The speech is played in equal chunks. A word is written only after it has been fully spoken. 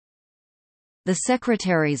The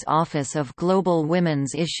Secretary's Office of Global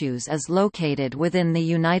Women's Issues is located within the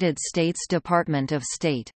United States Department of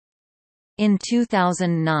State. In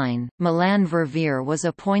 2009, Milan Verveer was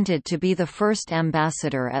appointed to be the first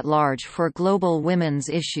ambassador-at-large for global women's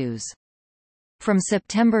issues. From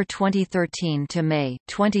September 2013 to May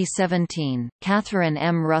 2017, Catherine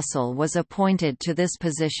M. Russell was appointed to this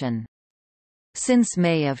position. Since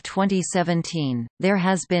May of 2017, there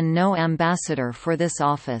has been no ambassador for this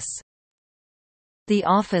office. The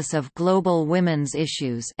Office of Global Women's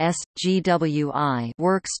Issues (SGWI)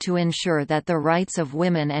 works to ensure that the rights of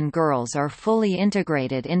women and girls are fully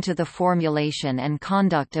integrated into the formulation and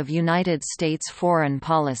conduct of United States foreign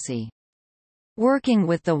policy. Working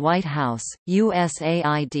with the White House,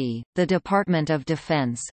 USAID, the Department of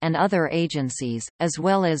Defense, and other agencies, as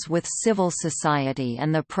well as with civil society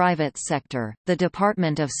and the private sector, the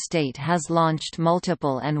Department of State has launched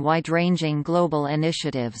multiple and wide-ranging global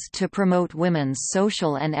initiatives to promote women's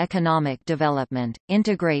social and economic development,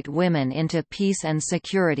 integrate women into peace and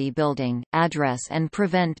security building, address and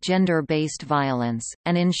prevent gender-based violence,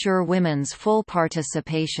 and ensure women's full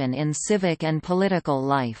participation in civic and political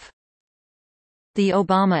life. The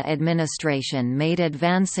Obama administration made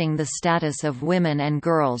advancing the status of women and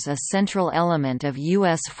girls a central element of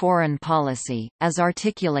U.S. foreign policy, as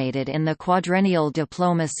articulated in the Quadrennial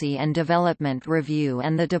Diplomacy and Development Review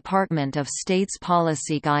and the Department of State's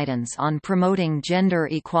policy guidance on promoting gender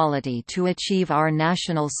equality to achieve our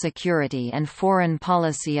national security and foreign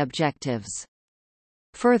policy objectives.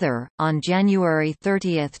 Further, on January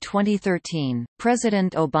 30, 2013,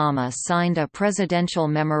 President Obama signed a presidential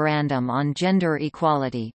memorandum on gender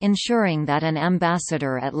equality, ensuring that an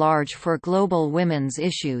ambassador-at-large for global women's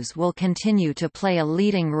issues will continue to play a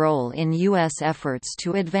leading role in U.S. efforts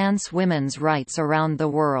to advance women's rights around the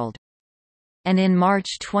world. And in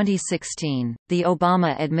March 2016, the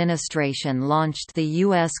Obama administration launched the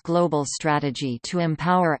U.S. Global Strategy to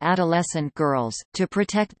empower adolescent girls, to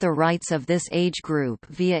protect the rights of this age group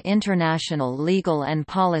via international legal and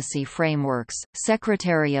policy frameworks,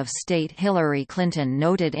 Secretary of State Hillary Clinton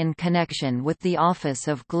noted in connection with the Office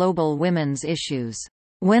of Global Women's Issues.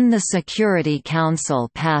 When the Security Council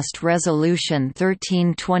passed Resolution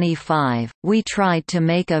 1325, we tried to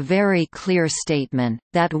make a very clear statement,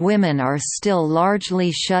 that women are still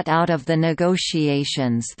largely shut out of the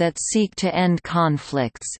negotiations that seek to end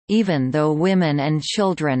conflicts, even though women and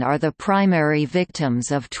children are the primary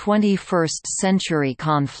victims of 21st-century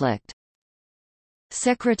conflict.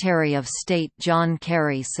 Secretary of State John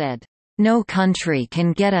Kerry said, "No country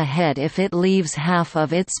can get ahead if it leaves half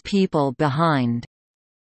of its people behind.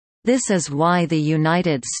 This is why the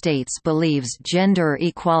United States believes gender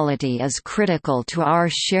equality is critical to our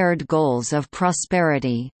shared goals of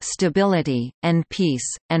prosperity, stability, and peace,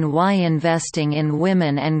 and why investing in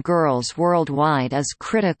women and girls worldwide is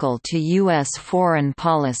critical to U.S. foreign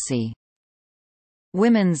policy."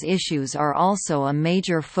 Women's issues are also a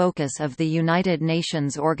major focus of the United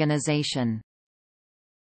Nations organization.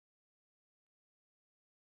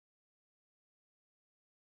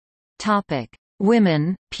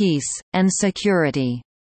 Women, peace, and security.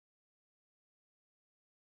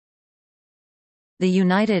 The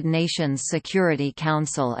United Nations Security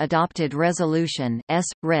Council adopted Resolution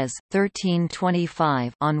S.Res.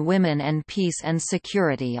 1325 on women and peace and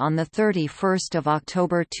security on 31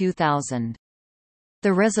 October 2000.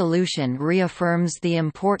 The resolution reaffirms the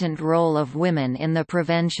important role of women in the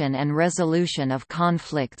prevention and resolution of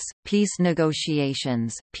conflicts, peace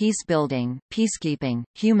negotiations, peacebuilding, peacekeeping,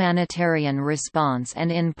 humanitarian response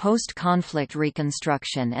and in post-conflict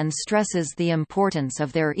reconstruction, and stresses the importance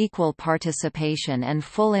of their equal participation and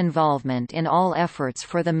full involvement in all efforts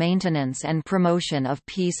for the maintenance and promotion of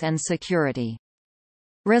peace and security.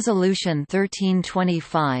 Resolution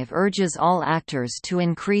 1325 urges all actors to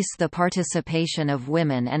increase the participation of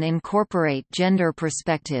women and incorporate gender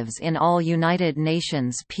perspectives in all United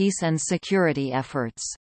Nations peace and security efforts.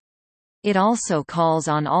 It also calls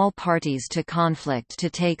on all parties to conflict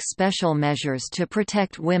to take special measures to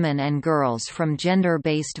protect women and girls from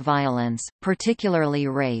gender-based violence, particularly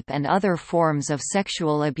rape and other forms of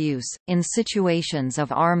sexual abuse, in situations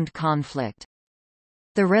of armed conflict.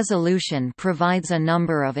 The resolution provides a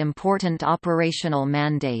number of important operational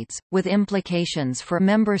mandates, with implications for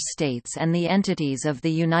member states and the entities of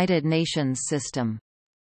the United Nations system.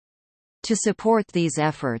 To support these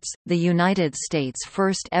efforts, the United States'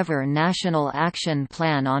 first-ever National Action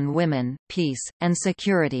Plan on Women, Peace, and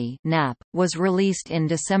Security (NAP) was released in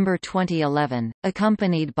December 2011,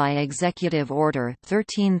 accompanied by Executive Order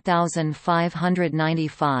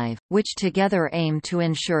 13595, which together aim to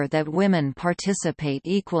ensure that women participate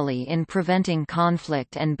equally in preventing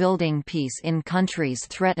conflict and building peace in countries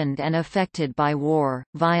threatened and affected by war,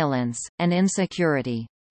 violence, and insecurity.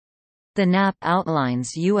 The NAP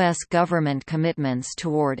outlines U.S. government commitments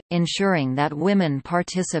toward ensuring that women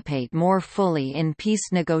participate more fully in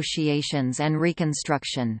peace negotiations and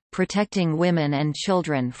reconstruction, protecting women and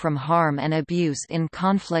children from harm and abuse in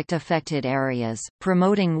conflict-affected areas,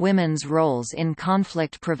 promoting women's roles in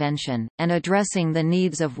conflict prevention, and addressing the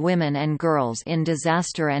needs of women and girls in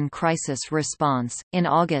disaster and crisis response. In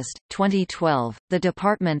August 2012, the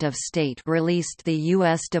Department of State released the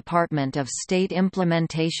U.S. Department of State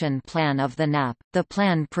Implementation Plan of the NAP. The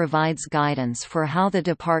plan provides guidance for how the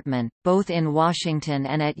department, both in Washington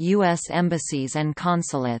and at U.S. embassies and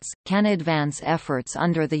consulates, can advance efforts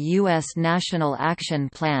under the U.S. National Action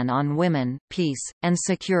Plan on Women, Peace, and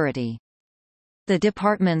Security. The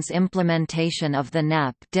department's implementation of the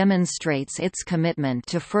NAP demonstrates its commitment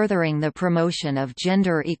to furthering the promotion of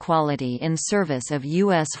gender equality in service of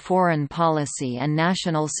U.S. foreign policy and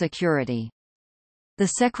national security. The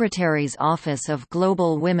Secretary's Office of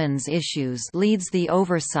Global Women's Issues leads the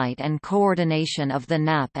oversight and coordination of the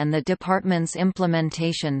NAP and the department's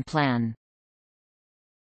implementation plan.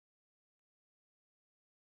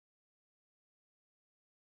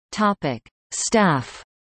 Topic: Staff.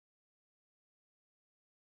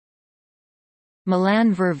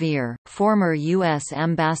 Melanne Verveer, former U.S.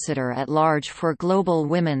 Ambassador-at-Large for Global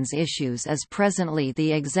Women's Issues, is presently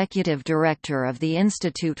the Executive Director of the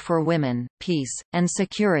Institute for Women, Peace, and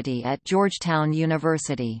Security at Georgetown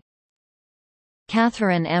University.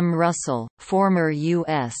 Catherine M. Russell, former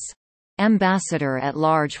U.S.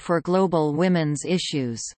 Ambassador-at-Large for Global Women's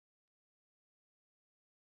Issues.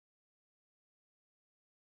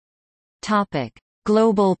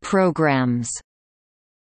 Global programs.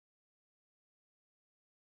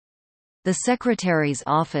 The Secretary's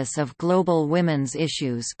Office of Global Women's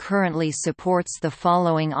Issues currently supports the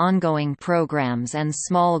following ongoing programs and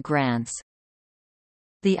small grants: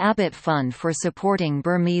 the Abbott Fund for supporting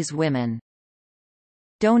Burmese women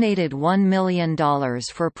donated $1 million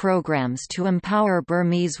for programs to empower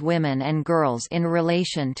Burmese women and girls in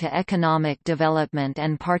relation to economic development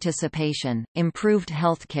and participation, improved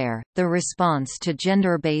healthcare, the response to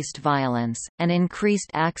gender-based violence, and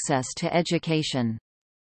increased access to education.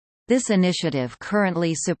 This initiative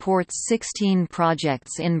currently supports 16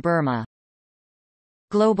 projects in Burma.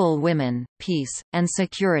 Global Women, Peace, and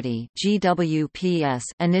Security (GWPS)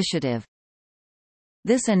 initiative.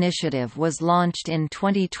 This initiative was launched in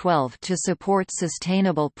 2012 to support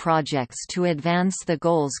sustainable projects to advance the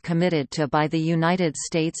goals committed to by the United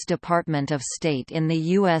States Department of State in the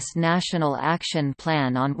U.S. National Action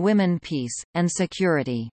Plan on Women, Peace, and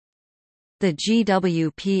Security. The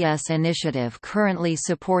GWPS initiative currently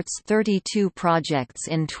supports 32 projects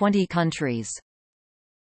in 20 countries.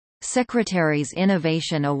 Secretary's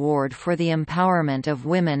Innovation Award for the Empowerment of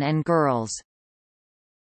Women and Girls.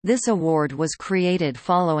 This award was created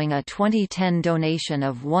following a 2010 donation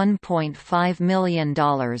of $1.5 million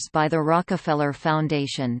by the Rockefeller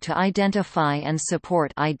Foundation to identify and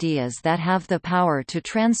support ideas that have the power to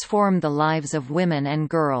transform the lives of women and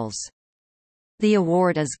girls. The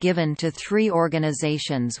award is given to 3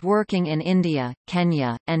 organizations working in India,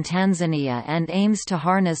 Kenya, and Tanzania and aims to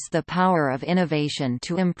harness the power of innovation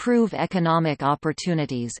to improve economic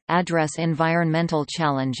opportunities, address environmental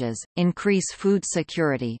challenges, increase food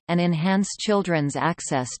security, and enhance children's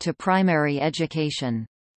access to primary education.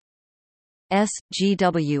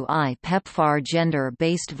 GWI PEPFAR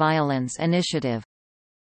Gender-Based Violence Initiative.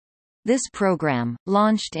 This program,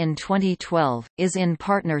 launched in 2012, is in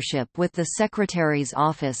partnership with the Secretary's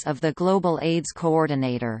Office of the Global AIDS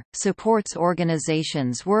Coordinator, supports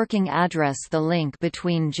organizations working to address the link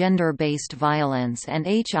between gender-based violence and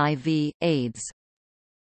HIV, AIDS.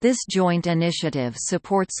 This joint initiative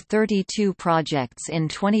supports 32 projects in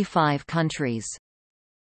 25 countries.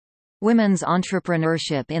 Women's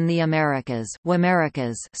Entrepreneurship in the Americas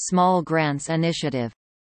 (WAMerica's) Small Grants Initiative.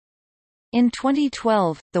 In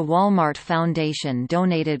 2012, the Walmart Foundation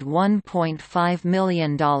donated $1.5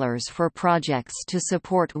 million for projects to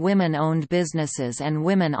support women-owned businesses and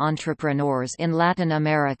women entrepreneurs in Latin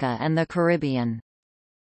America and the Caribbean.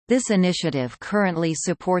 This initiative currently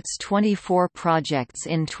supports 24 projects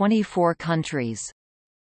in 24 countries.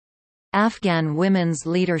 Afghan Women's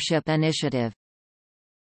Leadership Initiative.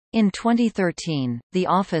 In 2013, the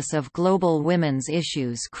Office of Global Women's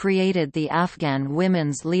Issues created the Afghan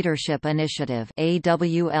Women's Leadership Initiative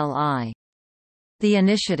 (AWLI). The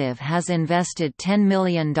initiative has invested $10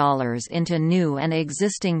 million into new and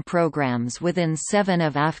existing programs within 7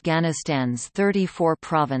 of Afghanistan's 34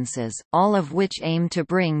 provinces, all of which aim to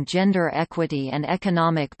bring gender equity and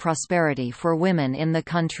economic prosperity for women in the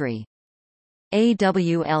country.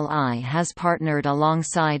 AWLI has partnered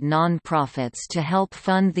alongside non-profits to help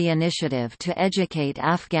fund the initiative to educate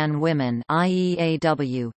Afghan women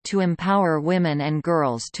 (IEAW), to empower women and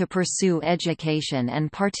girls to pursue education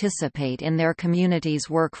and participate in their community's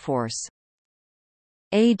workforce.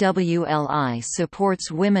 AWLI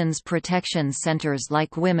supports women's protection centers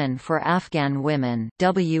like Women for Afghan Women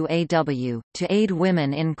 (WAW) to aid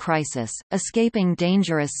women in crisis, escaping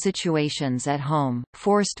dangerous situations at home,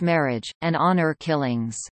 forced marriage, and honor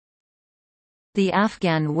killings. The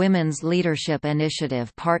Afghan Women's Leadership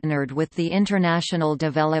Initiative partnered with the International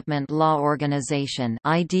Development Law Organization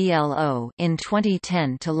 (IDLO) in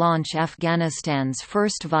 2010 to launch Afghanistan's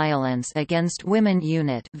first Violence Against Women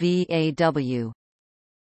Unit (VAW).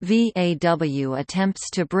 VAW attempts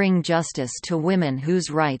to bring justice to women whose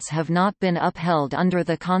rights have not been upheld under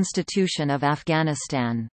the Constitution of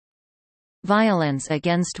Afghanistan. Violence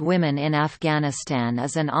against women in Afghanistan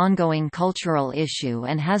is an ongoing cultural issue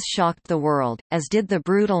and has shocked the world, as did the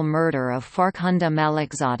brutal murder of Farkhunda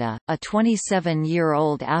Malikzada, a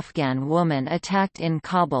 27-year-old Afghan woman attacked in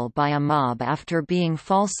Kabul by a mob after being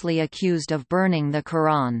falsely accused of burning the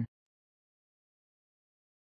Quran.